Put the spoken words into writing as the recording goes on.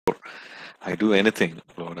I do anything,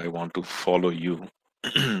 Lord, I want to follow you.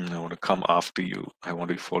 I want to come after you. I want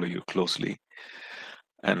to follow you closely.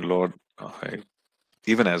 And Lord,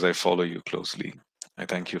 even as I follow you closely, I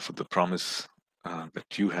thank you for the promise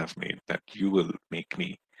that you have made, that you will make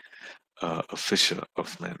me a fisher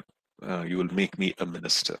of men. You will make me a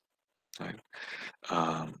minister. Right?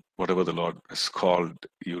 Whatever the Lord has called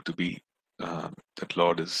you to be, that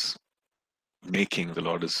Lord is making, the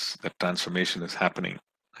Lord is, that transformation is happening.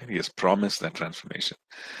 And He has promised that transformation.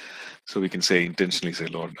 So we can say, intentionally say,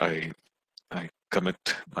 Lord, I commit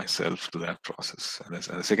myself to that process. And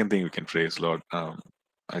the second thing we can pray is, Lord,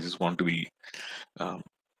 I just want to um,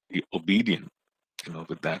 be obedient,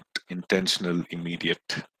 with that intentional,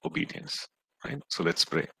 immediate obedience. Right. So let's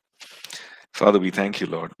pray. Father, we thank you,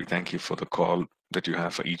 Lord. We thank you for the call that you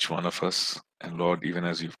have for each one of us. And Lord, even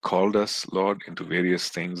as you've called us, Lord, into various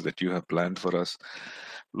things that you have planned for us,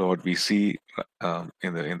 Lord, we see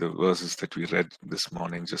in the verses that we read this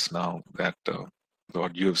morning just now that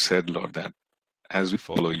Lord, you have said, Lord, that as we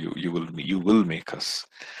follow you, you will make us,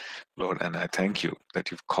 Lord. And I thank you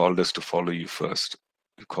that you've called us to follow you first.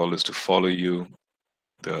 You called us to follow you,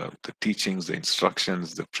 the teachings, the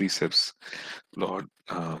instructions, the precepts, Lord,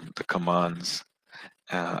 the commands,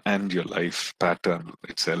 and your life pattern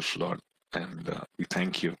itself, Lord. And we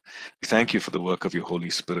thank you. We thank you for the work of your Holy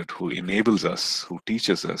Spirit who enables us, who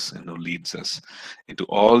teaches us, and who leads us into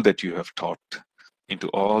all that you have taught, into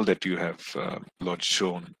all that you have, Lord,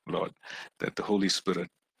 shown, Lord, that the Holy Spirit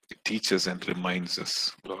teaches and reminds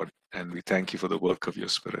us, Lord. And we thank you for the work of your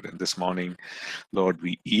Spirit. And this morning, Lord,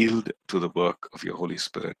 we yield to the work of your Holy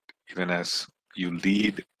Spirit, even as you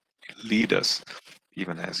lead us,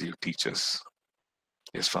 even as you teach us.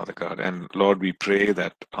 Yes, Father God. And Lord, we pray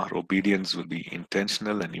that our obedience will be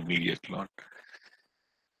intentional and immediate, Lord.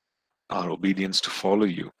 Our obedience to follow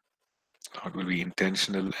you, Lord, will be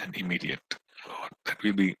intentional and immediate, Lord. That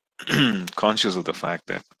we'll be conscious of the fact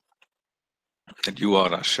that you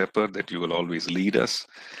are our shepherd, that you will always lead us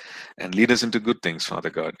and lead us into good things, Father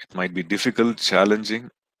God. It might be difficult, challenging,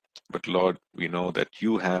 but Lord, we know that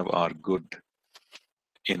you have our good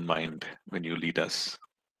in mind when you lead us.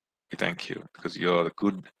 We thank you because you're a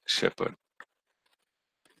good shepherd.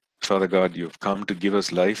 Father God, you've come to give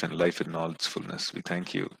us life and life in all its fullness. We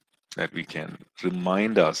thank you that we can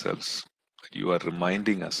remind ourselves that you are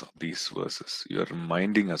reminding us of these verses. You are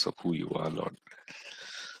reminding us of who you are, Lord.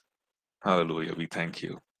 Hallelujah. We thank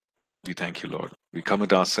you. We thank you, Lord. We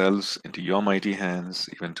commit ourselves into your mighty hands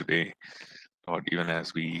even today, Lord, even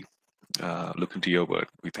as we look into your word.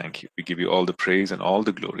 We thank you. We give you all the praise and all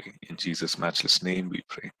the glory. In Jesus' matchless name we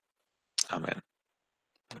pray. Amen.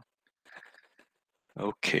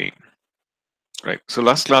 Okay. Right. So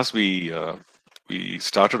last class we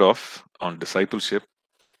started off on discipleship.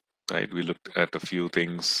 Right. We looked at a few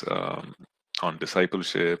things on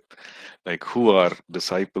discipleship, like who are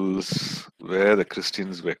disciples, where the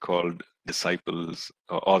Christians were called disciples,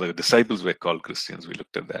 or the disciples were called Christians. We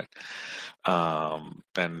looked at that,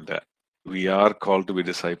 and we are called to be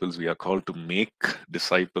disciples. We are called to make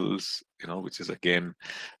disciples. Which is again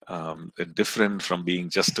different from being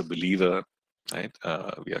just a believer. Right.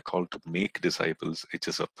 We are called to make disciples. It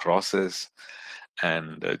is a process,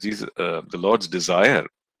 and the Lord's desire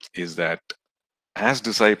is that as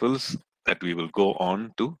disciples that we will go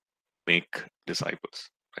on to make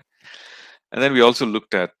disciples. Right? And then we also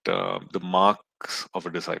looked at the marks of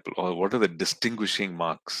a disciple, or what are the distinguishing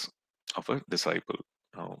marks of a disciple.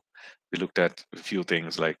 We looked at a few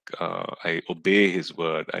things like I obey his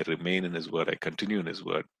word, I remain in his word, I continue in his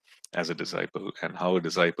word as a disciple, and how a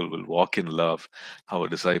disciple will walk in love, how a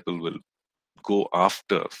disciple will go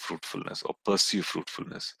after fruitfulness or pursue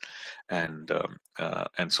fruitfulness, and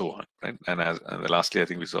so on, right? And lastly, I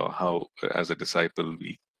think we saw how as a disciple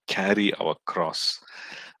we carry our cross,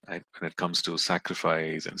 right? When it comes to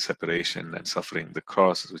sacrifice and separation and suffering, the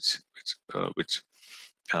cross, which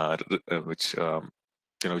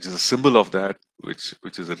is a symbol of that, which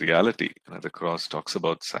is a reality. The cross talks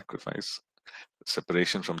about sacrifice,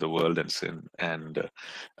 separation from the world and sin, and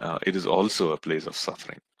it is also a place of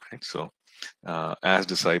suffering, right? So as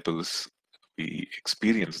disciples, we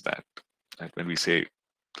experience that. Right? When we say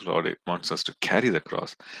the Lord wants us to carry the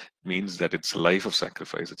cross, it means that it's a life of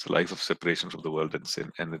sacrifice, it's a life of separation from the world and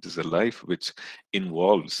sin, and it is a life which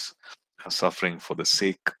involves suffering for the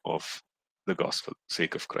sake of the gospel,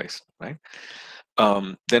 sake of Christ, right?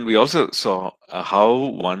 Then we also saw how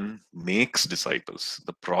one makes disciples,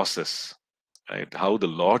 the process, right? How the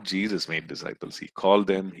Lord Jesus made disciples. He called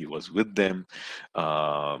them, he was with them,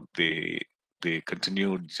 they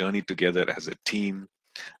continued journey together as a team,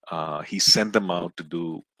 He sent them out to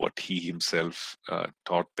do what he himself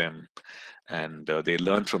taught them, and they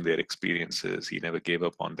learned from their experiences. He never gave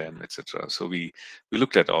up on them, etc. So we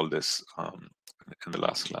looked at all this in the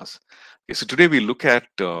last class. Okay, so today we look at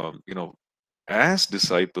as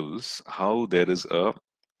disciples how there is a,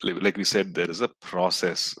 like we said, there is a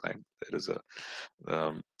process, right? There is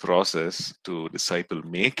a process to disciple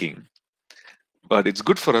making, but it's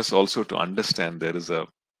good for us also to understand there is a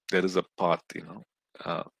path.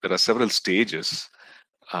 There are several stages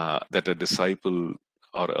that a disciple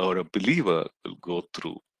or a believer will go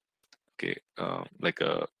through. Okay, like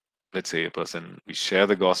a, let's say a person, we share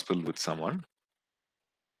the gospel with someone,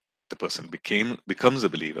 the person becomes a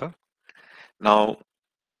believer. Now,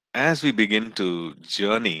 as we begin to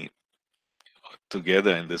journey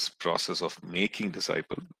together in this process of making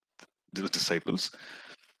disciples,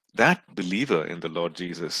 that believer in the Lord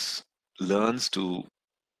Jesus learns to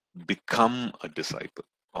become a disciple,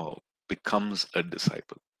 or becomes a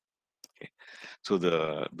disciple. Okay. So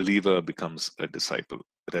the believer becomes a disciple.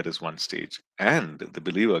 That is one stage. And the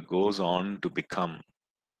believer goes on to become,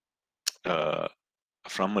 uh,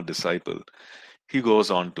 from a disciple, he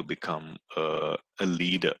goes on to become a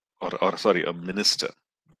leader, or sorry, a minister.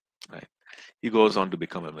 Right? He goes on to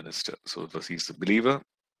become a minister. So first he's a believer,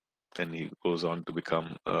 then he goes on to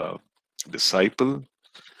become a disciple.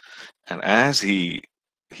 And as he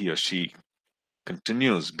or she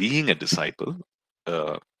continues being a disciple,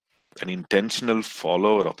 uh, an intentional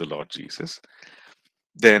follower of the Lord Jesus,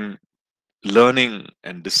 then learning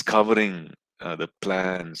and discovering the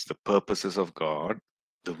plans, the purposes of God,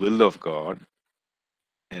 the will of God,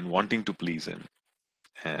 and wanting to please Him,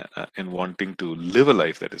 and wanting to live a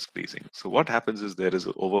life that is pleasing. So, what happens is there is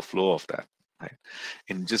an overflow of that, right?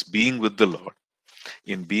 In just being with the Lord,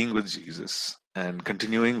 in being with Jesus, and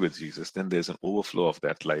continuing with Jesus, then there's an overflow of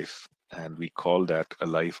that life. And we call that a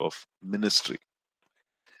life of ministry,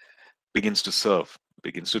 begins to serve,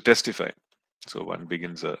 begins to testify. So one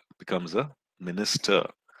becomes a minister,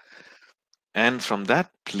 and from that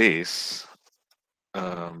place,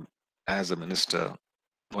 um, as a minister,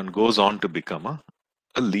 one goes on to become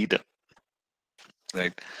a leader,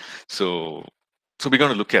 right? So, so we're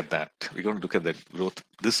going to look at that. We're going to look at that growth,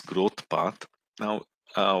 this growth path. Now,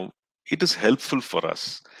 uh, it is helpful for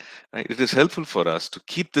us, right? It is helpful for us to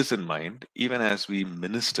keep this in mind, even as we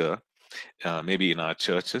minister, maybe in our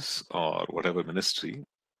churches or whatever ministry,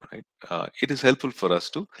 right? It is helpful for us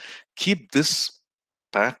to keep this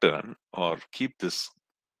pattern, or keep this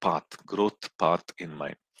path, growth path in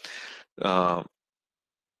mind. Uh,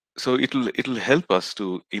 so it'll help us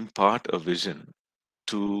to impart a vision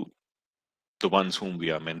to the ones whom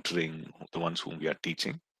we are mentoring, the ones whom we are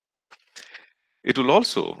teaching. It will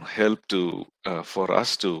also help to for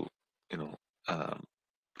us to, you know um,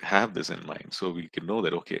 have this in mind, so we can know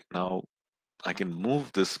that, okay, now I can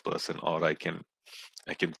move this person, or I can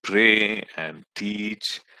pray and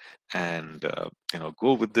teach, and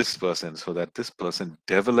go with this person, so that this person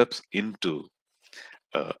develops into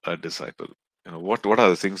a disciple. What are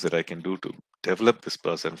the things that I can do to develop this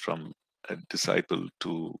person from a disciple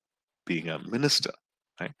to being a minister,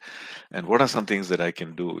 right? And what are some things that I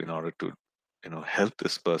can do in order to help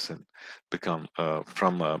this person become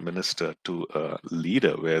from a minister to a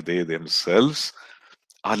leader, where they themselves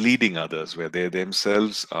are leading others, where they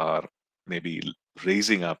themselves are maybe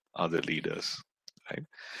raising up other leaders, right?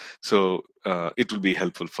 So it will be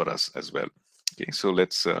helpful for us as well. Okay, so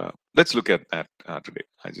let's look at that today.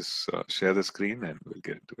 I just share the screen and we'll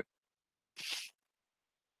get into it.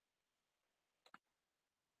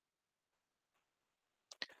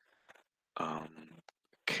 Um,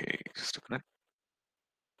 okay, just a minute.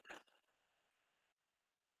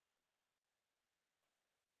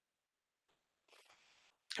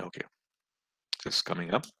 Okay, just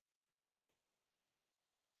coming up.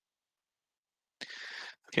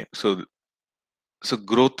 Okay, so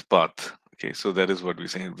growth path. Okay, so that is what we're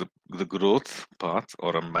saying. The growth path,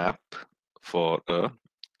 or a map for a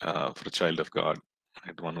child of God,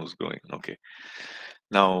 right? One who's growing. Okay.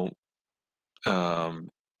 Now, um,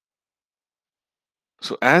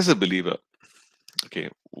 so as a believer, okay,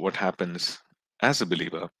 what happens as a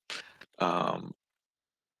believer? Um,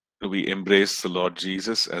 we embrace the Lord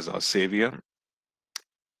Jesus as our Savior.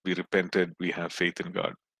 We repented. We have faith in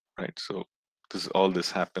God, right? So all this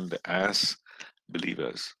happened as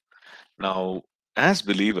believers. Now, as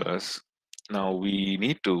believers, now we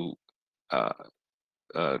need to uh,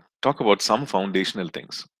 talk about some foundational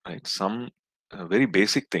things, right? Some very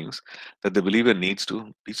basic things that the believer needs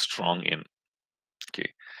to be strong in.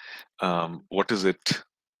 Okay, what is it?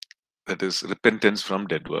 That is repentance from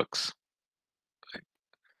dead works. Right?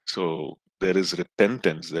 So there is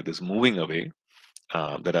repentance that is moving away,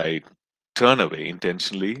 that I turn away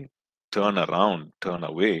intentionally, turn around, turn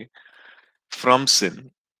away from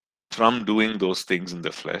sin, from doing those things in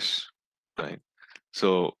the flesh, right?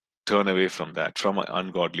 So turn away from that, from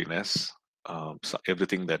ungodliness, so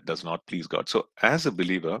everything that does not please God. So as a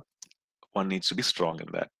believer, one needs to be strong in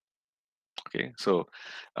that. Okay, so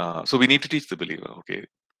so we need to teach the believer. Okay,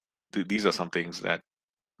 these are some things that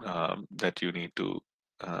that you need to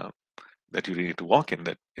uh, that you need to walk in.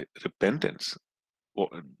 That repentance,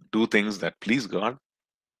 do things that please God,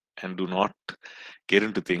 and do not get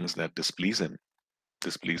into things that displease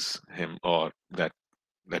Him, or that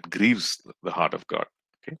grieves the heart of God.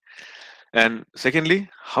 Okay, and secondly,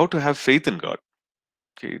 how to have faith in God.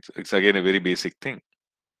 Okay, it's again a very basic thing.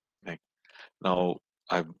 Like, now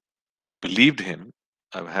I've believed Him,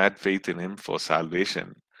 I've had faith in Him for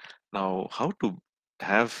salvation. Now, how to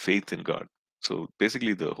have faith in God? So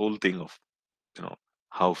basically, the whole thing of,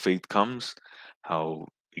 how faith comes, how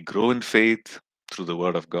we grow in faith through the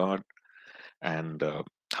Word of God, and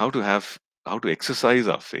how to have how to exercise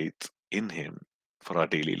our faith in Him for our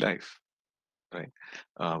daily life. Right,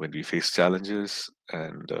 when we face challenges,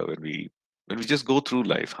 and when we just go through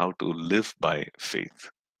life, how to live by faith.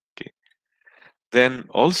 Okay, then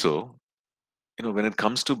also, when it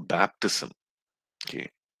comes to baptism. Okay,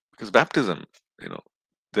 because baptism, you know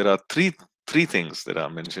there are three things that are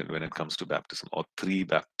mentioned when it comes to baptism, or three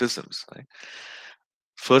baptisms, right?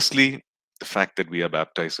 Firstly, the fact that we are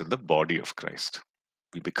baptized in the body of Christ.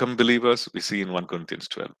 We become believers, we see in 1 Corinthians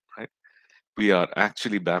 12, right? We are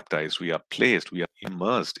actually baptized, we are placed, we are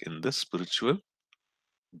immersed in the spiritual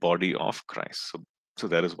body of Christ. So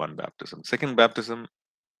that is one baptism. Second baptism,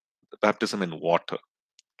 baptism in water.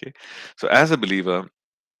 Okay, so as a believer,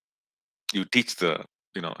 you teach the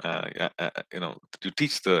you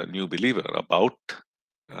teach the new believer about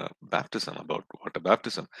baptism, about water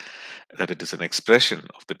baptism, that it is an expression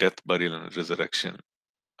of the death, burial, and resurrection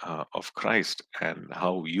of Christ, and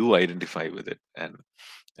how you identify with it,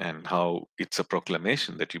 and how it's a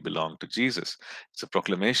proclamation that you belong to Jesus. It's a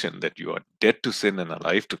proclamation that you are dead to sin and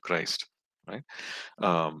alive to Christ, right?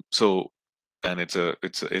 So, and it's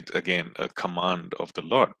again a command of the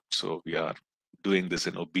Lord. So we are doing this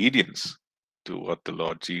in obedience to what the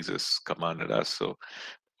Lord Jesus commanded us. So,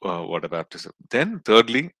 water baptism. Then,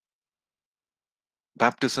 thirdly,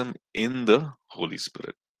 baptism in the Holy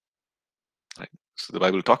Spirit. Right? So the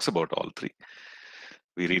Bible talks about all three.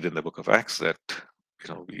 We read in the book of Acts that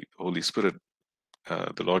Holy Spirit,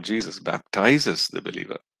 the Lord Jesus baptizes the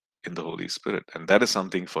believer in the Holy Spirit, and that is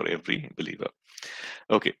something for every believer.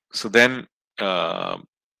 Okay, so then the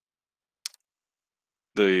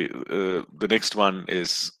next one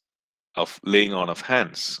is of laying on of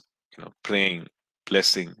hands, praying,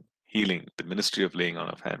 blessing, healing, the ministry of laying on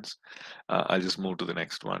of hands. I'll just move to the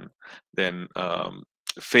next one. Then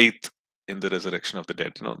faith in the resurrection of the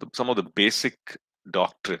dead. Some of the basic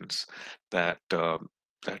doctrines that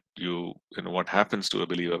what happens to a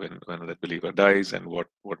believer when that believer dies, and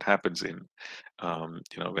what happens in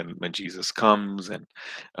when Jesus comes,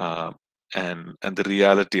 uh, and the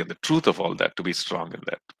reality and the truth of all that, to be strong in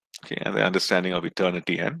that. Okay, and the understanding of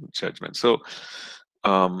eternity and judgment. So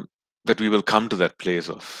that we will come to that place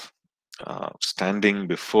of standing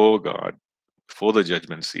before God, before the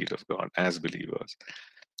judgment seat of God, as believers,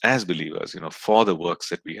 for the works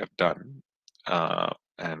that we have done.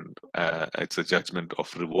 And it's a judgment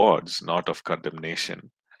of rewards, not of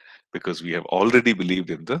condemnation, because we have already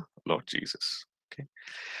believed in the Lord Jesus. Okay,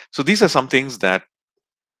 so these are some things that,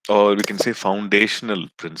 or we can say, foundational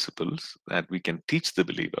principles that we can teach the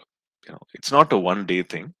believer. It's not a one-day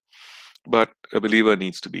thing, but a believer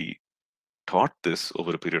needs to be taught this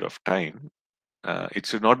over a period of time. It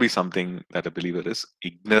should not be something that a believer is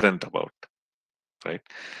ignorant about, right?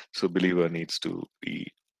 So believer needs to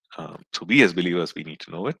be. So we as believers, we need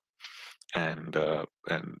to know it, and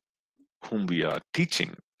whom we are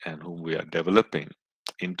teaching and whom we are developing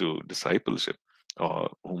into discipleship,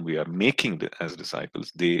 or whom we are making as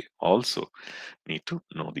disciples, they also need to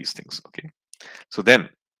know these things. Okay, so then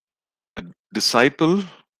a disciple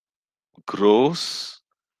grows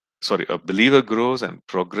sorry a believer grows and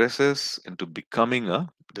progresses into becoming a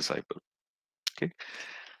disciple. Okay,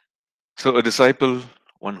 so a disciple,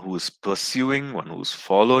 one who is pursuing, one who's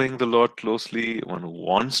following the Lord closely, one who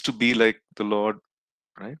wants to be like the Lord,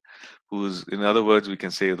 right? Who's, in other words, we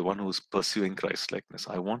can say, the one who's pursuing Christ likeness.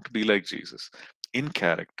 I want to be like Jesus in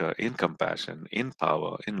character, in compassion, in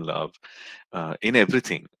power, in love, in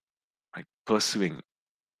everything, right? Pursuing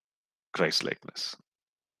Christ likeness,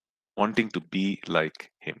 wanting to be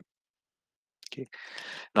like Him. Okay.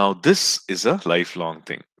 Now, this is a lifelong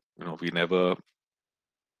thing. We never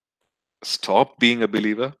stop being a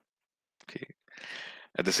believer. Okay.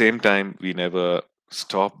 At the same time, we never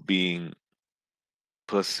stop being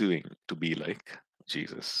pursuing to be like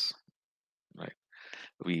Jesus. Right.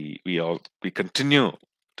 We continue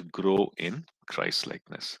to grow in Christ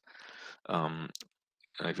likeness. Um,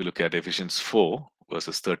 if you look at Ephesians 4,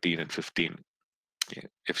 verses 13 and 15, okay,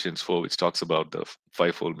 Ephesians 4, which talks about the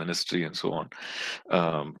fivefold ministry and so on.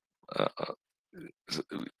 Um, uh, uh,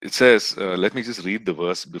 it says, let me just read the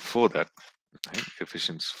verse before that. Right?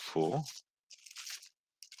 Ephesians 4.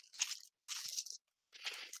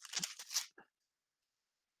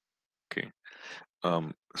 Okay.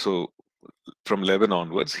 So from 11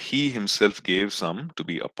 onwards, he himself gave some to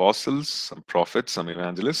be apostles, some prophets, some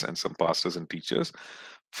evangelists, and some pastors and teachers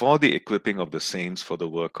for the equipping of the saints for the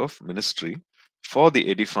work of ministry, for the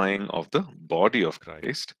edifying of the body of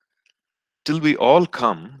Christ, till we all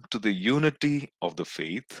come to the unity of the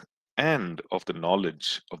faith and of the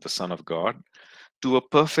knowledge of the Son of God, to a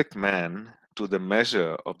perfect man, to the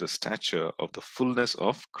measure of the stature of the fullness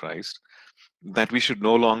of Christ, that we should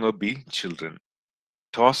no longer be children,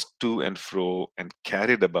 tossed to and fro and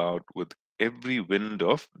carried about with every wind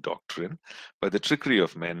of doctrine by the trickery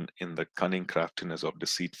of men in the cunning craftiness of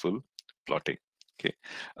deceitful plotting. Okay.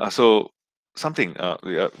 So something,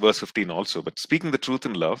 verse 15 also, but speaking the truth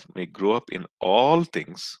in love may grow up in all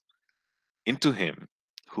things into him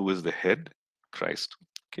who is the head, Christ.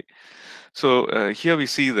 Okay. So here we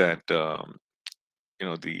see that the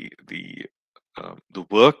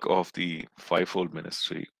work of the fivefold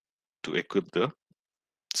ministry to equip the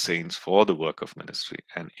saints for the work of ministry,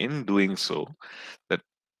 and in doing so, that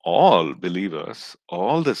all believers,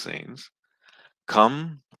 all the saints,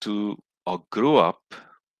 come to or grow up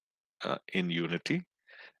in unity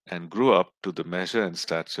and grow up to the measure and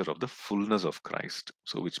stature of the fullness of Christ.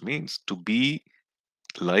 So, which means to be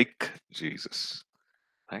like Jesus,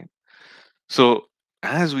 right? So,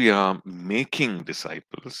 as we are making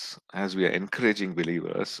disciples, as we are encouraging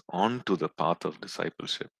believers onto the path of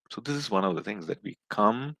discipleship, so this is one of the things that we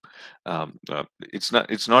come. It's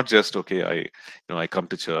not just okay. I come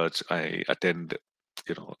to church, I attend,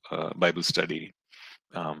 Bible study.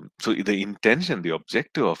 So the intention, the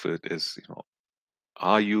objective of it is,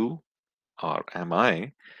 are you or am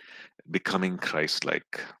I becoming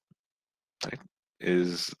Christ-like? Right?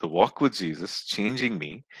 Is the walk with Jesus changing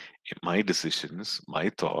me, my decisions, my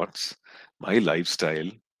thoughts, my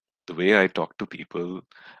lifestyle, the way I talk to people,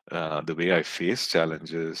 the way I face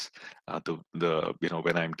challenges,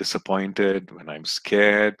 when I'm disappointed, when I'm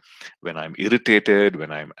scared, when I'm irritated,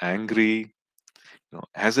 when I'm angry,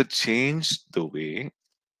 has it changed the way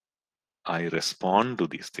I respond to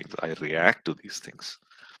these things, I react to these things?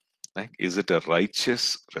 Like, is it a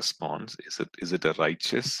righteous response? Is it a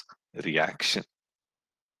righteous reaction?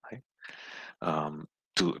 Right?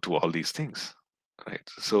 To all these things, right?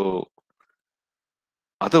 So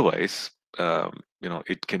otherwise,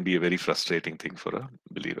 it can be a very frustrating thing for a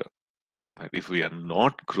believer, right? If we are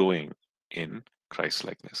not growing in Christ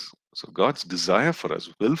likeness. So God's desire for us,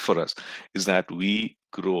 will for us, is that we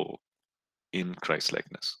grow in Christ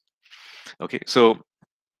likeness. Okay, so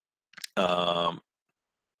um,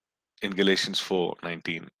 in Galatians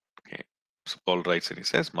 4:19, okay, so Paul writes and he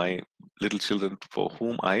says, "My little children, for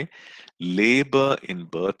whom I labor in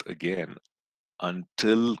birth again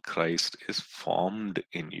until Christ is formed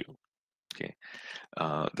in you." Okay,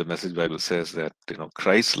 the Message Bible says that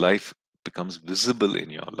Christ's life becomes visible in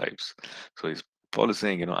your lives. So Paul is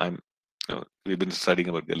saying, we've been studying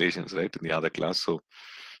about Galatians, right, in the other class. So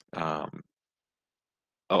um,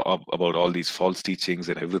 about all these false teachings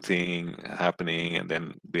and everything happening, and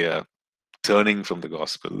then they are turning from the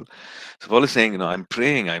gospel. So Paul is saying, I'm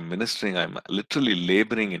praying, I'm ministering, I'm literally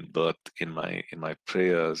laboring in birth in my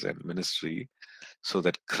prayers and ministry, so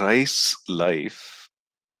that Christ's life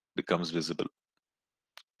becomes visible.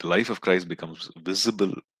 The life of Christ becomes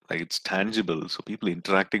visible, like it's tangible. So people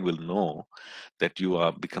interacting will know that you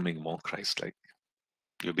are becoming more Christ-like.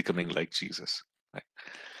 You're becoming like Jesus, right?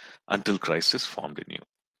 Until Christ is formed in you.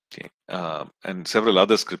 Okay. And several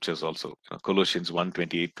other scriptures also. Colossians 1,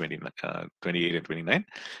 28, 28 and 29.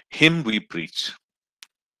 Him we preach.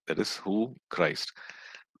 That is who? Christ.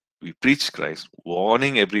 We preach Christ,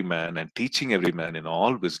 warning every man and teaching every man in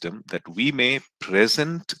all wisdom, that we may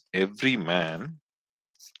present every man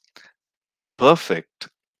perfect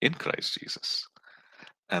in Christ Jesus.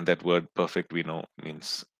 And that word perfect, we know,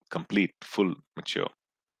 means complete, full, mature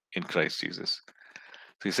in Christ Jesus.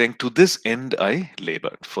 So he's saying, to this end I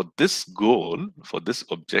labor. For this goal, for this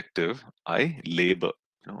objective, I labor.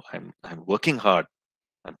 I'm working hard.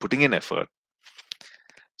 I'm putting in effort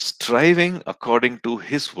striving according to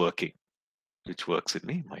his working, which works in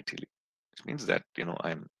me mightily. Which means that,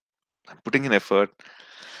 I'm putting in effort,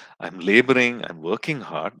 I'm laboring, I'm working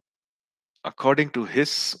hard according to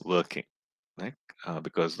his working, right?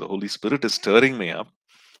 Because the Holy Spirit is stirring me up.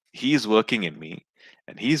 He is working in me,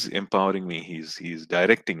 and he's empowering me. He's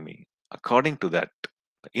directing me according to that.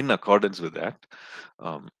 In accordance with that,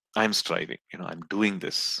 I'm striving. I'm doing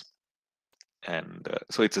this, and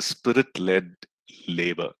so it's a spirit-led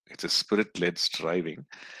labor. It's a spirit-led striving,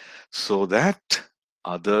 so that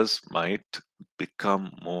others might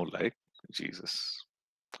become more like Jesus.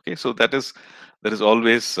 Okay, so that is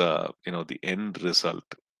always the end result,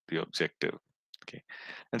 the objective. Okay,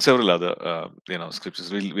 and several other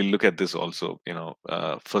scriptures. We'll look at this also.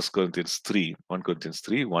 First Corinthians 3, 1 Corinthians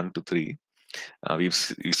 3, 1 to 3.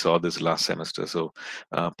 We saw this last semester. So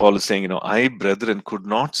Paul is saying, I, brethren, could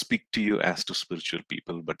not speak to you as to spiritual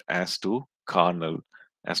people, but as to carnal,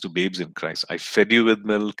 as to babes in Christ. I fed you with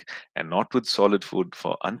milk and not with solid food,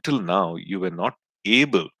 for until now you were not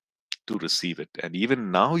able to receive it. And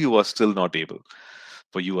even now you are still not able,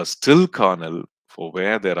 for you are still carnal. For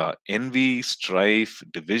where there are envy, strife,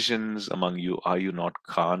 divisions among you, are you not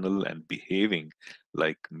carnal and behaving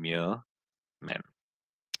like mere men?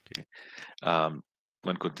 Okay. Um,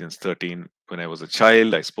 1 Corinthians 13, when I was a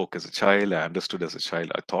child, I spoke as a child, I understood as a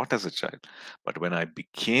child, I thought as a child. But when I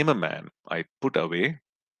became a man, I put away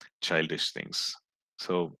childish things.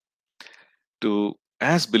 So,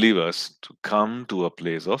 as believers, to come to a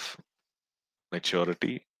place of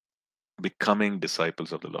maturity, becoming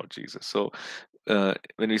disciples of the Lord Jesus. So,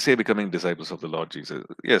 when we say becoming disciples of the Lord Jesus,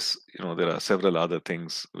 yes, there are several other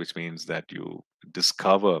things, which means that you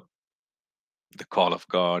discover the call of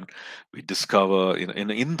God. We discover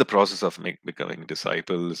in the process of becoming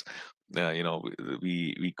disciples.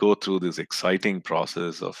 We go through this exciting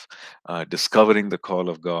process of discovering the call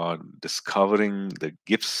of God, discovering the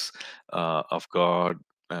gifts of God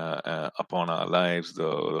upon our lives,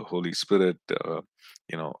 the Holy Spirit.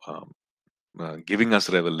 You know. Giving us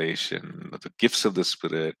revelation, the gifts of the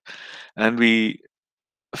Spirit, and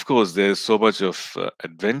of course, there's so much of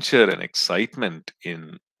adventure and excitement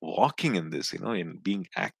in walking in this, in being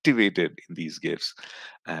activated in these gifts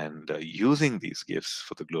and using these gifts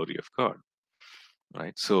for the glory of God,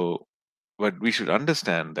 right? So, but we should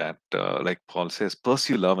understand that, like Paul says,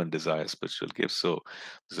 pursue love and desire spiritual gifts. So,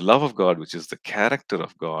 the love of God, which is the character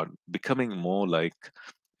of God, becoming more like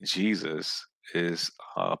Jesus, is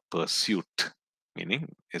a pursuit, meaning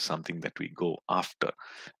is something that we go after,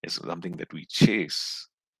 is something that we chase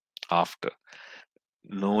after,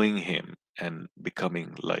 knowing him and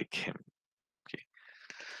becoming like him. Okay.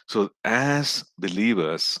 So as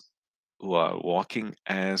believers who are walking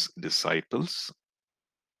as disciples,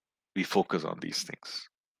 we focus on these things,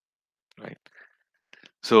 right?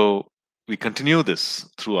 So we continue this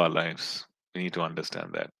through our lives. We need to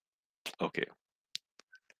understand that. Okay.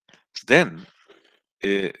 Then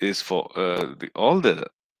is for all the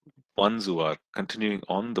ones who are continuing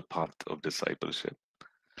on the path of discipleship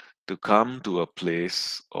to come to a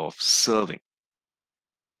place of serving.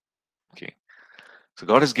 Okay. So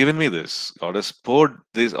God has given me this. God has poured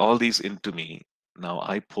all these into me. Now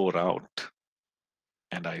I pour out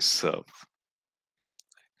and I serve.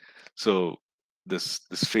 So this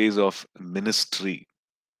phase of ministry,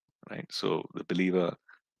 right? So the believer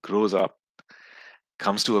grows up,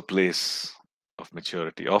 comes to a place of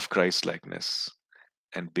maturity, of Christ likeness,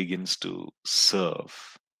 and begins to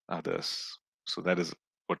serve others. So that is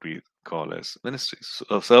what we call as ministries.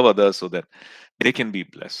 So, serve others so that they can be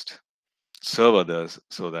blessed. Serve others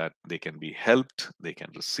so that they can be helped, they can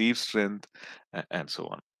receive strength, and so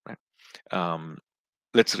on. Right?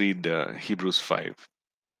 Let's read Hebrews 5.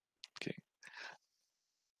 Okay,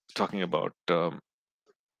 talking about the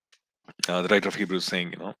writer of Hebrews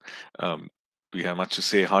saying, um, we have much to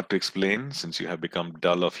say, hard to explain, since you have become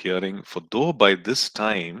dull of hearing. For though by this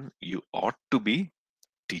time you ought to be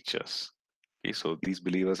teachers. Okay, so these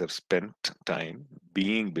believers have spent time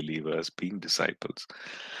being believers, being disciples.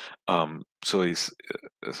 So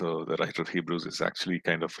the writer of Hebrews is actually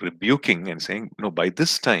kind of rebuking and saying, no, by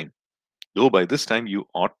this time, though by this time you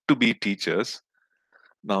ought to be teachers,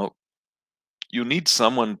 now you need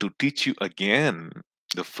someone to teach you again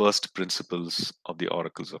the first principles of the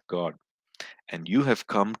oracles of God. And you have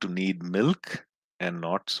come to need milk and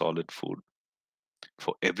not solid food.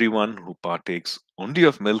 For everyone who partakes only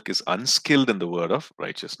of milk is unskilled in the word of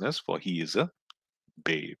righteousness, for he is a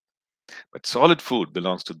babe. But solid food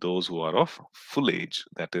belongs to those who are of full age,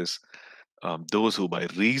 that is, those who by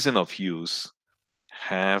reason of use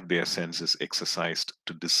have their senses exercised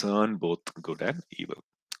to discern both good and evil.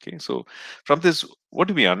 Okay, so from this, what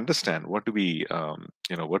do we understand? What do we,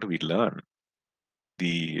 what do we learn?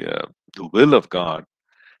 The will of God,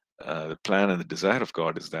 the plan and the desire of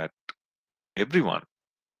God is that everyone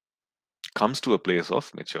comes to a place of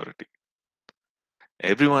maturity.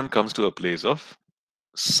 Everyone comes to a place of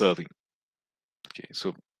serving. Okay,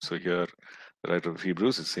 so here the writer of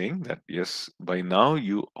Hebrews is saying that yes, by now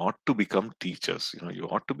you ought to become teachers. You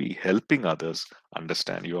ought to be helping others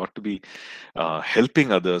understand. You ought to be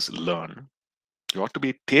helping others learn. You ought to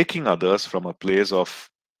be taking others from a place of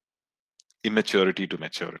immaturity to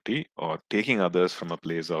maturity, or taking others from a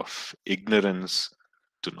place of ignorance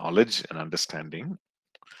to knowledge and understanding.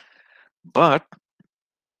 But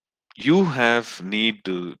you have need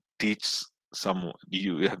to teach someone,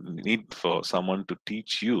 you have need for someone to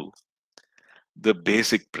teach you the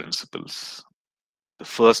basic principles, the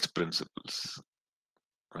first principles,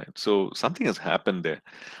 right? So something has happened there.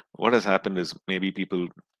 What has happened is maybe people,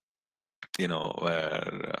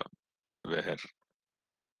 were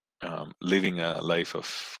living a life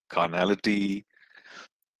of carnality,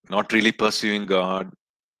 not really pursuing God,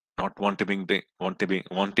 not wanting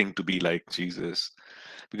to be like Jesus.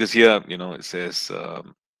 Because here, it says,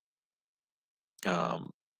 um,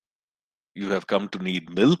 you have come to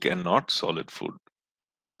need milk and not solid food.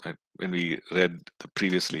 Right? When we read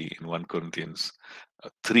previously in 1 Corinthians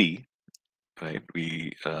 3, right,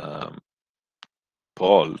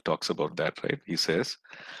 Paul talks about that, right? He says,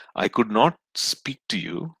 I could not speak to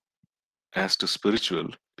you as to spiritual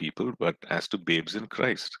people, but as to babes in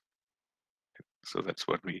Christ. So that's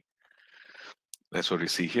what we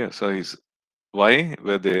see here. So why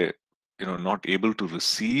were they, not able to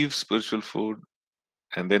receive spiritual food?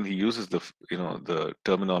 And then he uses the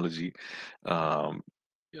terminology, um,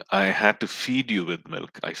 I had to feed you with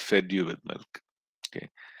milk. I fed you with milk. Okay.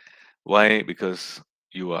 Why? Because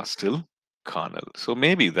you are still carnal. So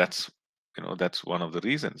maybe that's one of the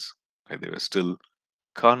reasons why they were still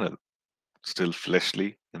carnal, still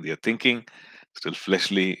fleshly in their thinking, still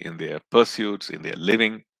fleshly in their pursuits, in their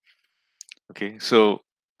living. Okay. So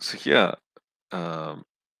here, um,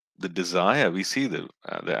 the desire, we see the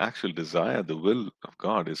actual desire, the will of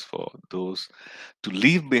God is for those to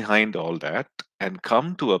leave behind all that and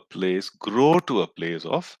come to a place, grow to a place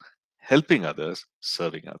of helping others,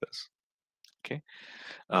 serving others. Okay.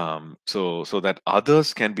 So that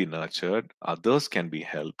others can be nurtured, others can be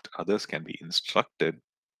helped, others can be instructed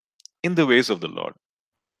in the ways of the Lord.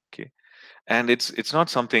 Okay. And it's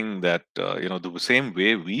not something that the same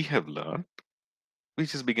way we have learned, we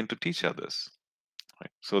just begin to teach others,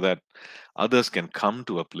 right? So that others can come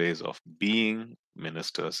to a place of being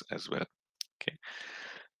ministers as well. Okay.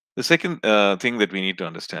 The second thing that we need to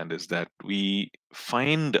understand is that we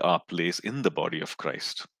find our place in the body of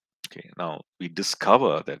Christ. Okay, now we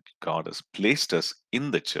discover that God has placed us in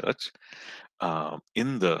the church,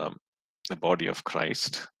 in the body of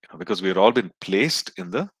Christ, because we've all been placed in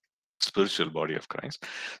the spiritual body of Christ.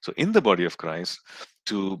 So in the body of Christ,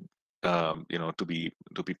 to to be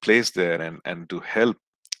placed there and to help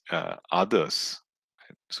others.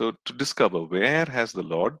 So to discover where has the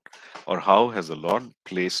Lord, or how has the Lord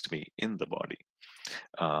placed me in the body.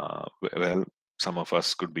 Well, some of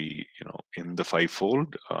us could be, in the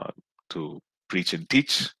fivefold, to preach and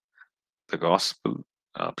teach the gospel,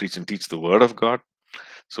 preach and teach the word of God.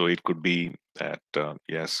 So it could be that,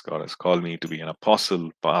 yes, God has called me to be an apostle,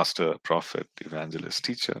 pastor, prophet, evangelist,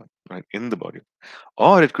 teacher, right, in the body.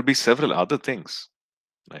 Or it could be several other things,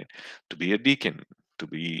 right? To be a deacon, to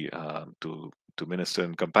be to minister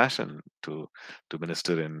in compassion, to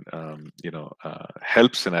minister in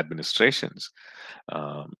helps and administrations,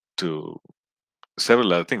 to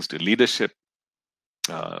several other things, to leadership,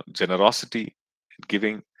 generosity,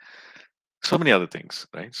 giving, so many other things,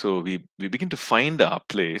 right? So we begin to find our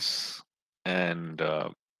place and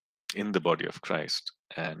in the body of Christ,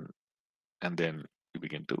 and then we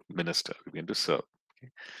begin to minister, we begin to serve. Okay?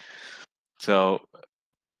 So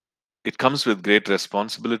it comes with great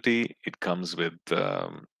responsibility. It comes with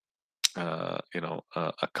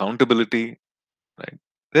accountability, right?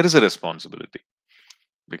 There is a responsibility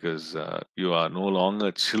because you are no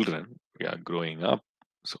longer children. We are growing up,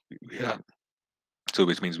 so we are. So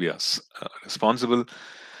which means we are responsible.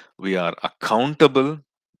 We are accountable,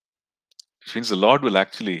 which means the Lord will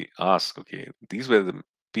actually ask, okay, these were the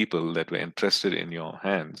people that were entrusted in your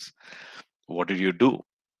hands. What did you do?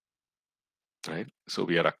 Right. So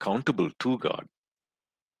we are accountable to God,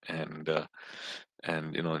 and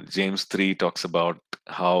James 3 talks about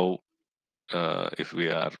how if we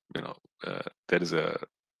are, there is a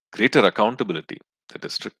greater accountability, that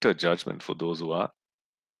is stricter judgment for those who are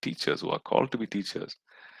teachers, who are called to be teachers.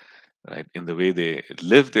 right? In the way they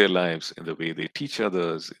live their lives, in the way they teach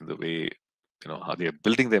others, in the way, how they are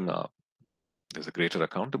building them up. There's a greater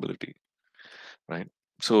accountability, right?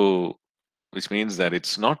 So, which means that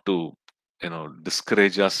it's not to,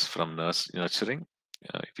 discourage us from nurturing.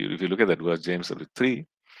 If you look at that verse, James chapter 3,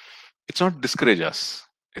 it's not to discourage us.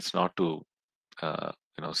 It's not to,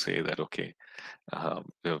 say that, okay,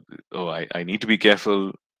 oh, I need to be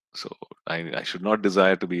careful. So I should not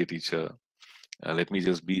desire to be a teacher. Let me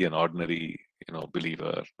just be an ordinary,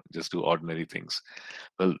 believer, just do ordinary things.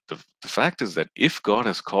 Well, the fact is that if God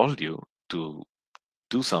has called you to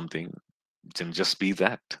do something, then just be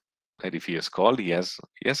that. Right? If He has called, He has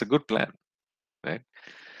a good plan, right?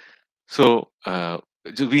 So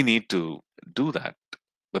we need to do that.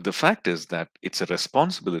 But the fact is that it's a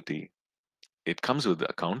responsibility. It comes with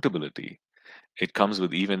accountability. It comes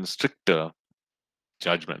with even stricter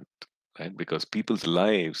judgment, right? Because people's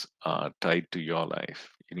lives are tied to your life.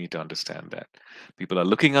 You need to understand that. People are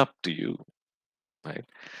looking up to you, right?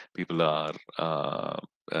 People are,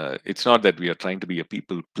 it's not that we are trying to be a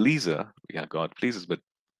people pleaser. Yeah, God pleases, but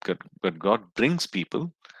God brings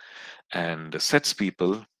people and sets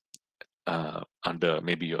people under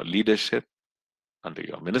maybe your leadership, under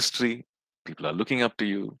your ministry. People are looking up to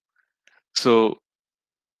you. So,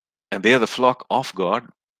 and they are the flock of God,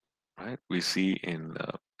 right? We see in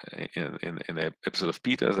the episode of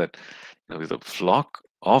Peter that with a flock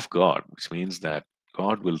of God, which means that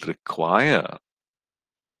God will require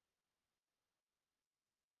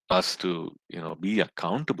us to be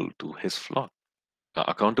accountable to His flock,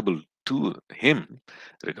 accountable to Him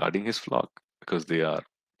regarding His flock, because they are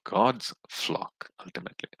God's flock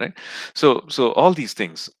ultimately, right? So all these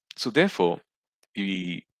things. So therefore,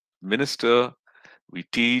 we minister, we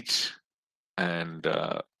teach, and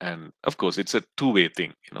of course it's a two-way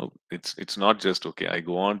thing. It's not just okay, I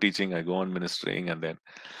go on teaching, I go on ministering, and then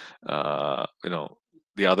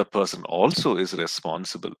the other person also is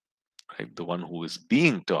responsible, right? The one who is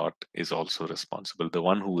being taught is also responsible. The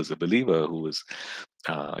one who is a believer, who is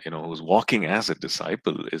who's walking as a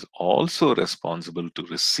disciple, is also responsible to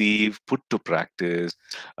receive, put to practice,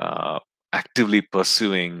 uh, actively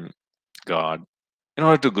pursuing God in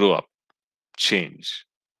order to grow up, change,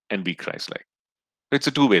 and be Christ-like. It's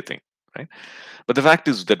a two-way thing, right? But the fact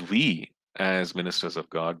is that we, as ministers of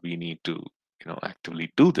God, we need to,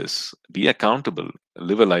 actively do this, be accountable,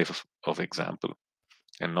 live a life of example,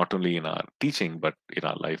 and not only in our teaching but in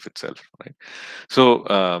our life itself, right? So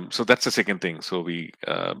that's the second thing. So we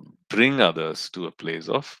bring others to a place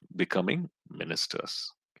of becoming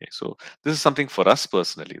ministers. Okay, so this is something for us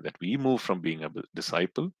personally, that we move from being a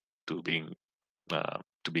disciple to being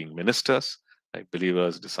ministers, like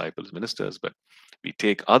believers, disciples, ministers, but we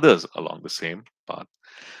take others along the same path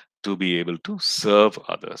to be able to serve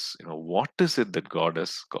others. What is it that God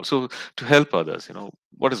has called? So to help others,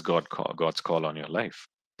 what is God's call on your life?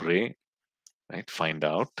 Pray, right? Find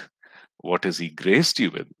out what has He graced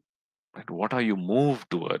you with, right? What are you moved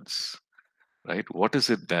towards, right? What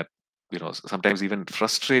is it that sometimes even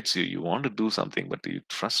frustrates you? You want to do something, but it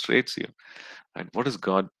frustrates you, right? What is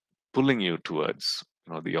God pulling you towards?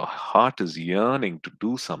 Your heart is yearning to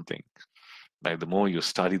do something. Like the more you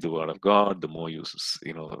study the Word of God, the more you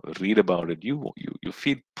read about it, you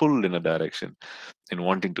feel pulled in a direction in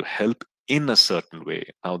wanting to help in a certain way.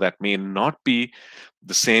 Now that may not be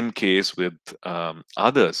the same case with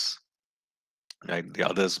others, right? The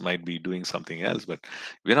others might be doing something else, but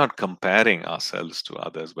we're not comparing ourselves to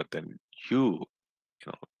others. But then you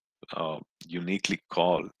know, uniquely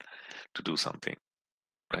called to do something,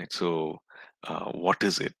 right? So, what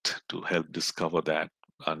is it to help discover that?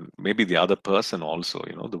 And maybe the other person also,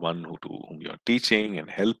 the one to whom you're teaching and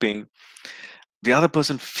helping, the other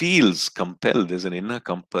person feels compelled. There's an inner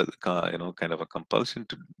kind of a compulsion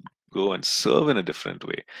to go and serve in a different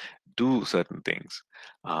way, do certain things.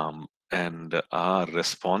 And our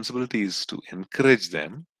responsibility is to encourage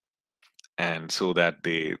them, and so that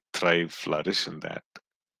they thrive, flourish in that,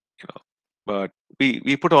 you know. But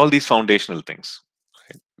we put all these foundational things,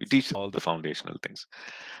 right? We teach all the foundational things,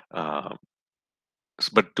 uh,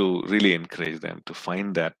 but to really encourage them to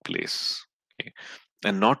find that place, okay?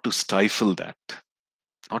 And not to stifle that,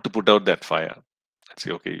 not to put out that fire and say,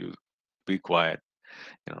 okay, you be quiet,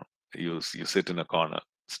 you know, you sit in a corner.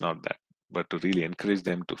 It's not that, but to really encourage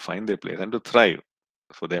them to find their place and to thrive,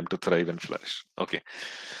 for them to thrive and flourish. Okay,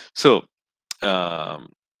 so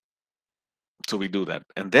um, so we do that,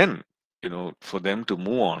 and then for them to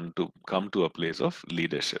move on to come to a place of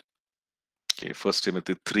leadership. Okay, First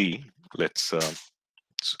Timothy 3. Let's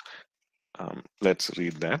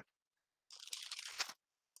read that.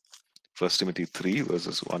 First Timothy 3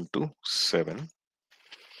 verses 1 to 7.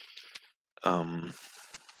 Um,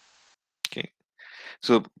 okay,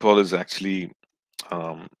 so Paul is actually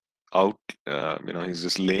um, out. He's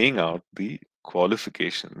just laying out the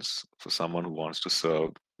qualifications for someone who wants to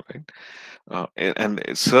serve, right? And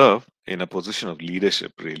serve in a position of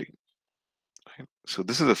leadership, really. Right? So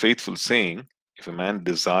this is a faithful saying. If a man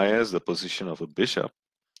desires the position of a bishop,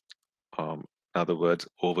 in other words,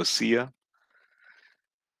 overseer,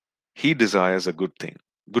 he desires a good thing,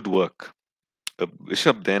 good work. A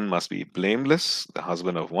bishop then must be blameless, the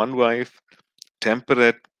husband of one wife,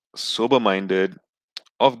 temperate, sober minded,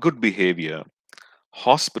 of good behavior,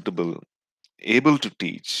 hospitable, able to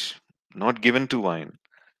teach, not given to wine,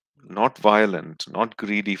 not violent, not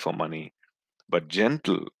greedy for money, but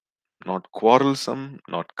gentle, not quarrelsome,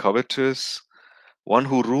 not covetous, one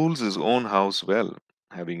who rules his own house well,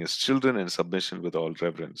 having his children in submission with all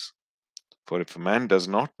reverence. For if a man does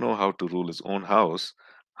not know how to rule his own house,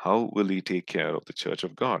 how will he take care of the church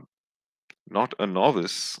of God? Not a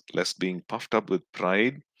novice, lest being puffed up with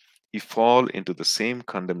pride, he fall into the same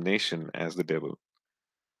condemnation as the devil.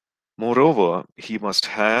 Moreover, he must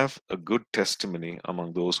have a good testimony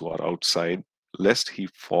among those who are outside, lest he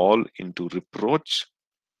fall into reproach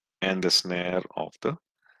and the snare of the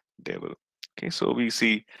devil. Okay, so we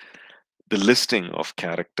see the listing of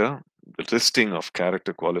character, the listing of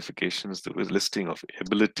character qualifications, the listing of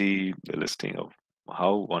ability, the listing of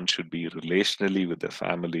how one should be relationally with the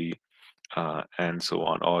family, and so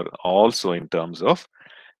on, or also in terms of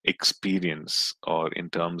experience, or in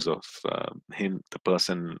terms of the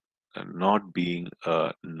person not being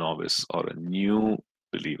a novice or a new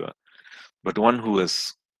believer, but one who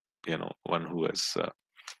has, one who has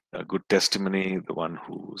a good testimony, the one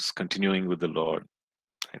who's continuing with the Lord.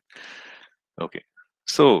 Right? Okay.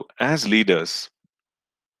 So, as leaders,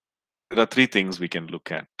 there are three things we can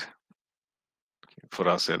look at for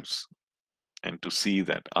ourselves and to see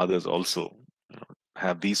that others also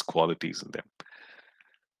have these qualities in them.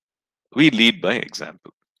 We lead by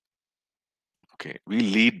example. Okay. We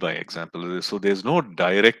lead by example. So, there's no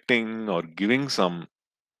directing or giving some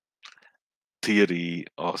theory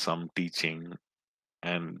or some teaching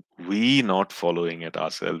and we not following it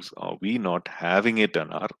ourselves or we not having it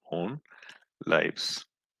in our own lives,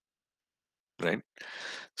 right?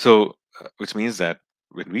 So, which means that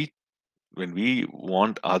when we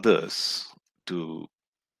want others to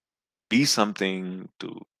be something,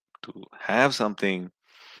 to have something,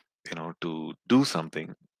 to do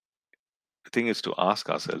something, the thing is to ask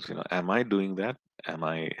ourselves, am I doing that? Am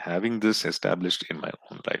I having this established in my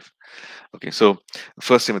own life? Okay, so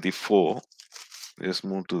First Timothy 4, just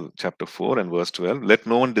move to chapter 4 and verse 12. Let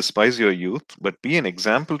no one despise your youth, but be an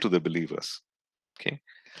example to the believers. Okay,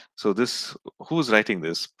 so this, who's writing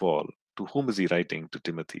this? Paul. To whom is he writing? To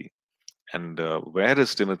Timothy. And where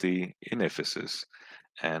is Timothy? In Ephesus.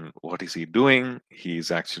 And what is he doing?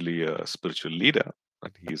 He's actually a spiritual leader,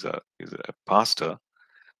 but he's a pastor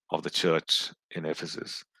of the church in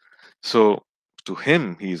Ephesus. So to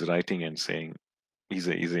him, he's writing and saying he's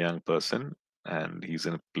a young person and he's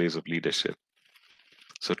in a place of leadership.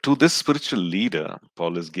 So to this spiritual leader,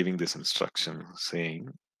 Paul is giving this instruction,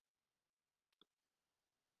 saying,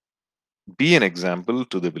 be an example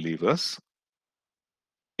to the believers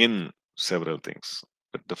in several things.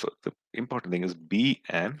 But the important thing is be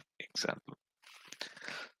an example.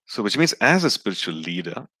 So, which means as a spiritual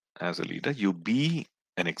leader, as a leader, you be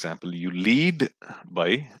an example. You lead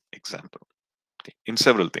by example. Okay. In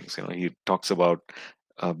several things, he talks about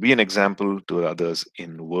be an example to others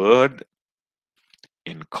in word,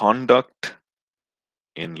 in conduct,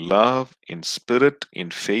 in love, in spirit,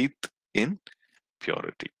 in faith, in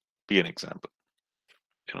purity. Be an example.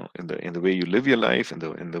 In the way you live your life, in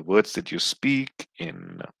the words that you speak,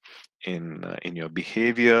 in your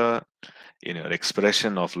behavior, in your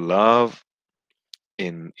expression of love,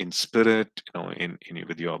 in spirit,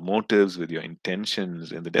 with your motives, with your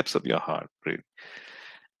intentions, in the depths of your heart, right?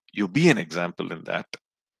 You be an example in that.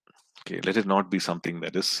 Okay, let it not be something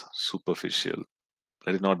that is superficial.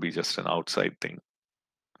 Let it not be just an outside thing,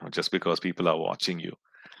 just because people are watching you.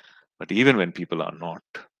 But even when people are not,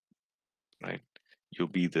 right? You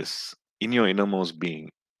be this in your innermost being,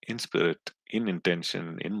 in spirit, in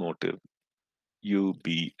intention, in motive. You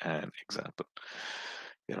be an example.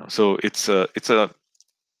 So it's a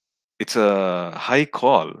high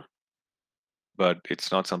call, but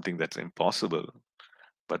it's not something that's impossible.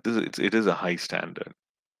 But it is a high standard,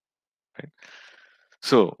 right?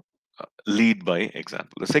 So lead by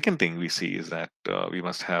example. The second thing we see is that we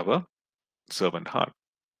must have a servant heart,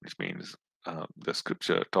 which means the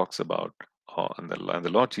scripture talks about, and the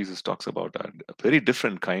Lord Jesus talks about a very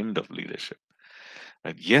different kind of leadership.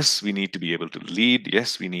 Right? Yes, we need to be able to lead.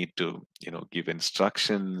 Yes, we need to, give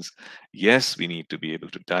instructions. Yes, we need to be able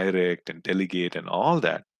to direct and delegate and all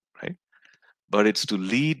that, right? But it's to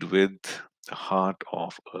lead with the heart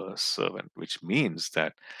of a servant, which means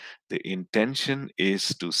that the intention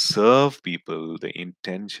is to serve people, the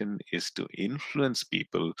intention is to influence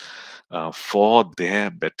people for their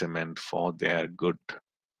betterment, for their good.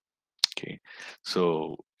 Okay,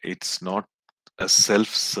 so it's not a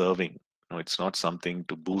self-serving. No, it's not something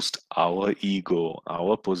to boost our ego,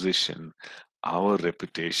 our position, our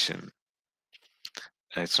reputation.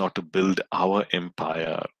 It's not to build our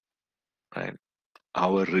empire, right?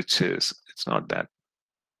 Our riches. It's not that.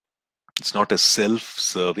 It's not a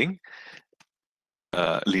self-serving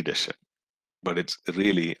leadership, but it's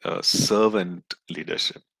really a servant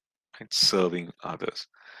leadership, right? Serving others,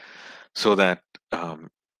 so that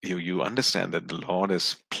you understand that the Lord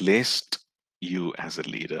has placed you as a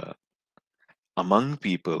leader among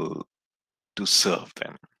people to serve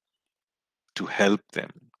them, to help them,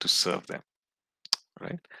 to serve them,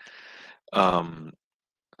 right? Um,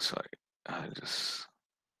 Sorry, I'll just,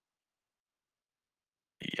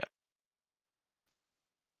 yeah,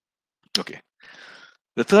 okay.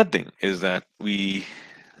 The third thing is that we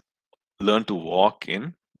learn to walk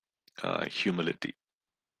in humility.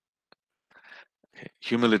 Okay.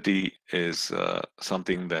 Humility is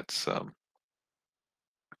something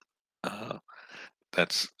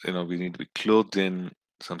uh, we need to be clothed in,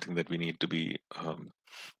 something that we need to be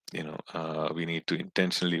we need to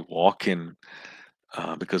intentionally walk in,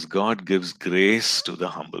 because God gives grace to the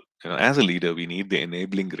humble. As a leader, we need the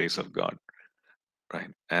enabling grace of God, right?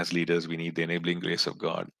 As leaders, we need the enabling grace of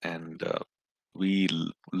God, and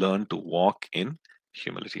learn to walk in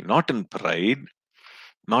humility, not in pride,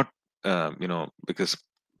 not because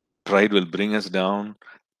pride will bring us down.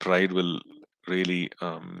 Pride will really,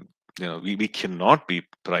 we cannot be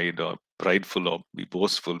prideful or be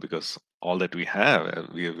boastful, because all that we have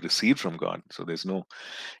received from God. So there's no,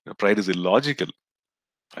 pride is illogical,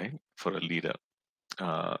 right? For a leader,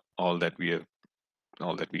 all that we have,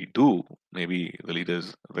 all that we do, maybe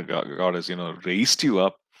God has, raised you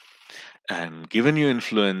up and given you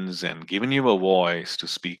influence and given you a voice to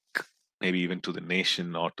speak, maybe even to the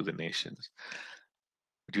nation or to the nations.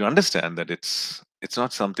 But you understand that it's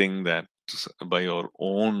not something that by your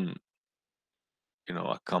own,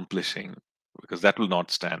 accomplishing, because that will not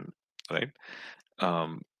stand, right?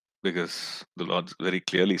 um, because the Lord very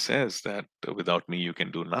clearly says that without me you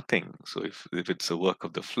can do nothing. So if it's a work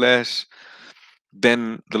of the flesh,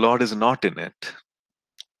 then the Lord is not in it,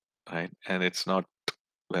 right? And it's not,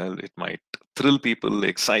 well, it might thrill people,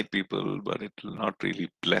 excite people, but it will not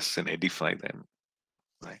really bless and edify them,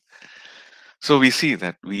 right? So we see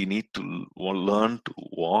that we need to learn to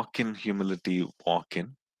walk in humility, walk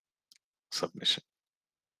in submission.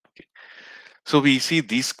 Okay. So we see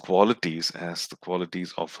these qualities as the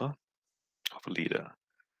qualities of a leader.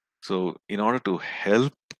 So in order to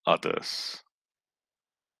help others,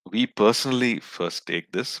 we personally first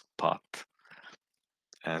take this path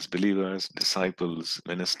as believers, disciples,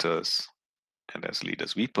 ministers, and as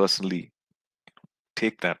leaders. We personally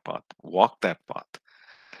take that path, walk that path,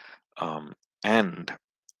 um, and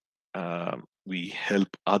we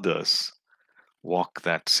help others walk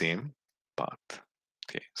that same path.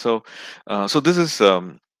 Okay, so this is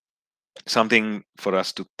something for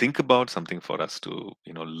us to think about, something for us to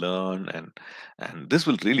learn, and this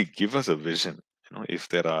will really give us a vision. If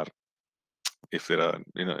there are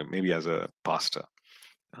maybe as a pastor,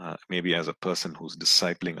 maybe as a person who's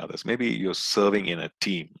discipling others, maybe you're serving in a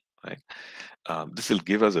team, right? This will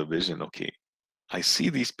give us a vision. Okay, I see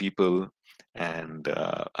these people, and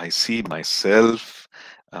I see myself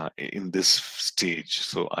in this stage.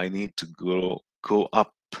 So I need to go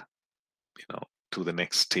up, to the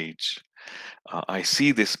next stage. I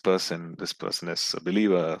see this person is a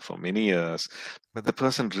believer for many years, but the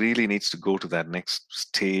person really needs to go to that next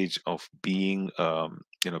stage of being,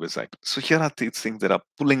 disciple. So here are these things that are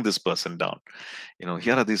pulling this person down.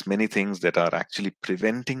 Here are these many things that are actually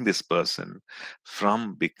preventing this person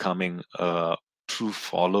from becoming a true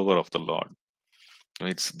follower of the Lord.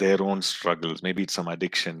 It's their own struggles. Maybe it's some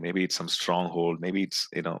addiction, maybe it's some stronghold, maybe it's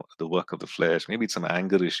the work of the flesh, maybe it's some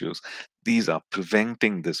anger issues. These are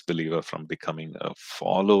preventing this believer from becoming a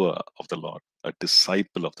follower of the Lord, a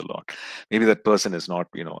disciple of the Lord. Maybe that person is not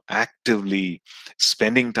actively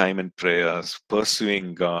spending time in prayers,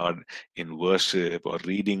 pursuing God in worship or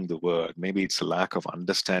reading the word. Maybe it's a lack of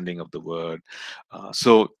understanding of the word.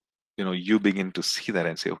 So you begin to see that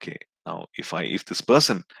and say, okay, now if this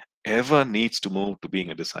person ever needs to move to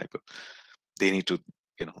being a disciple, they need to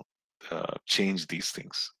change these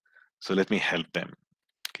things. So let me help them.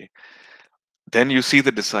 Okay. Then you see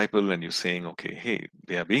the disciple and you're saying, okay, hey,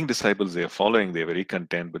 they are being disciples, they are following, they're very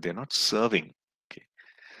content, but they're not serving. Okay.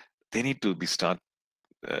 They need to be start,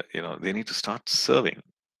 they need to start serving,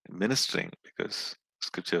 ministering, because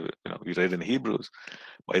scripture, we read in Hebrews,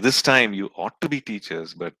 by this time you ought to be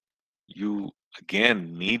teachers, but you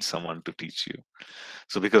again need someone to teach you.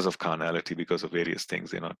 So because of carnality, because of various things,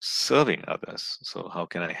 they're not serving others. So how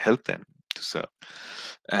can I help them to serve?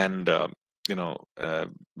 And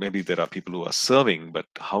maybe there are people who are serving, but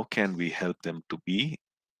how can we help them to be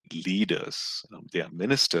leaders? They are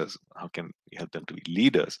ministers. How can we help them to be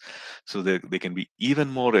leaders so that they can be even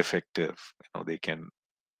more effective? They can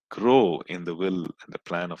grow in the will and the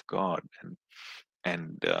plan of God,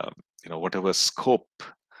 and whatever scope,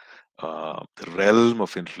 the realm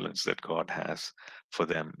of influence that God has for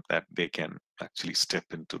them, that they can actually step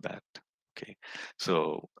into that. Okay,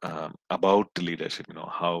 so about the leadership,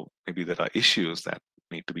 how maybe there are issues that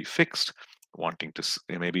need to be fixed, wanting to,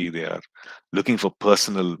 maybe they are looking for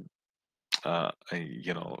personal,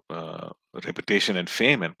 reputation and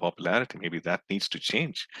fame and popularity. Maybe that needs to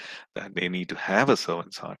change, that they need to have a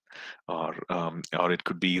servant's heart, or it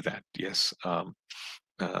could be that, yes,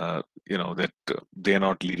 that they're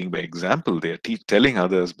not leading by example. They're telling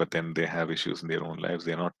others, but then they have issues in their own lives.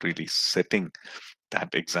 They're not really setting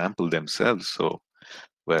that example themselves. So,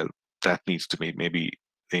 well, that needs to be, maybe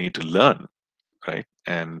they need to learn, right?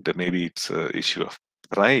 And maybe it's an issue of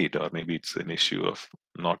pride, or maybe it's an issue of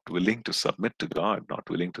not willing to submit to God, not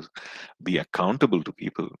willing to be accountable to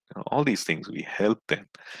people. All these things, we help them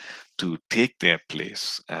to take their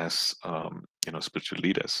place as spiritual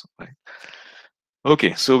leaders, right?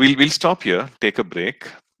 Okay, so we'll stop here, take a break,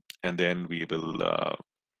 and then we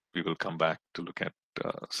will come back to look at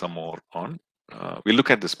some more on. We'll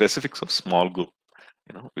look at the specifics of small group.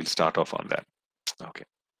 We'll start off on that. Okay.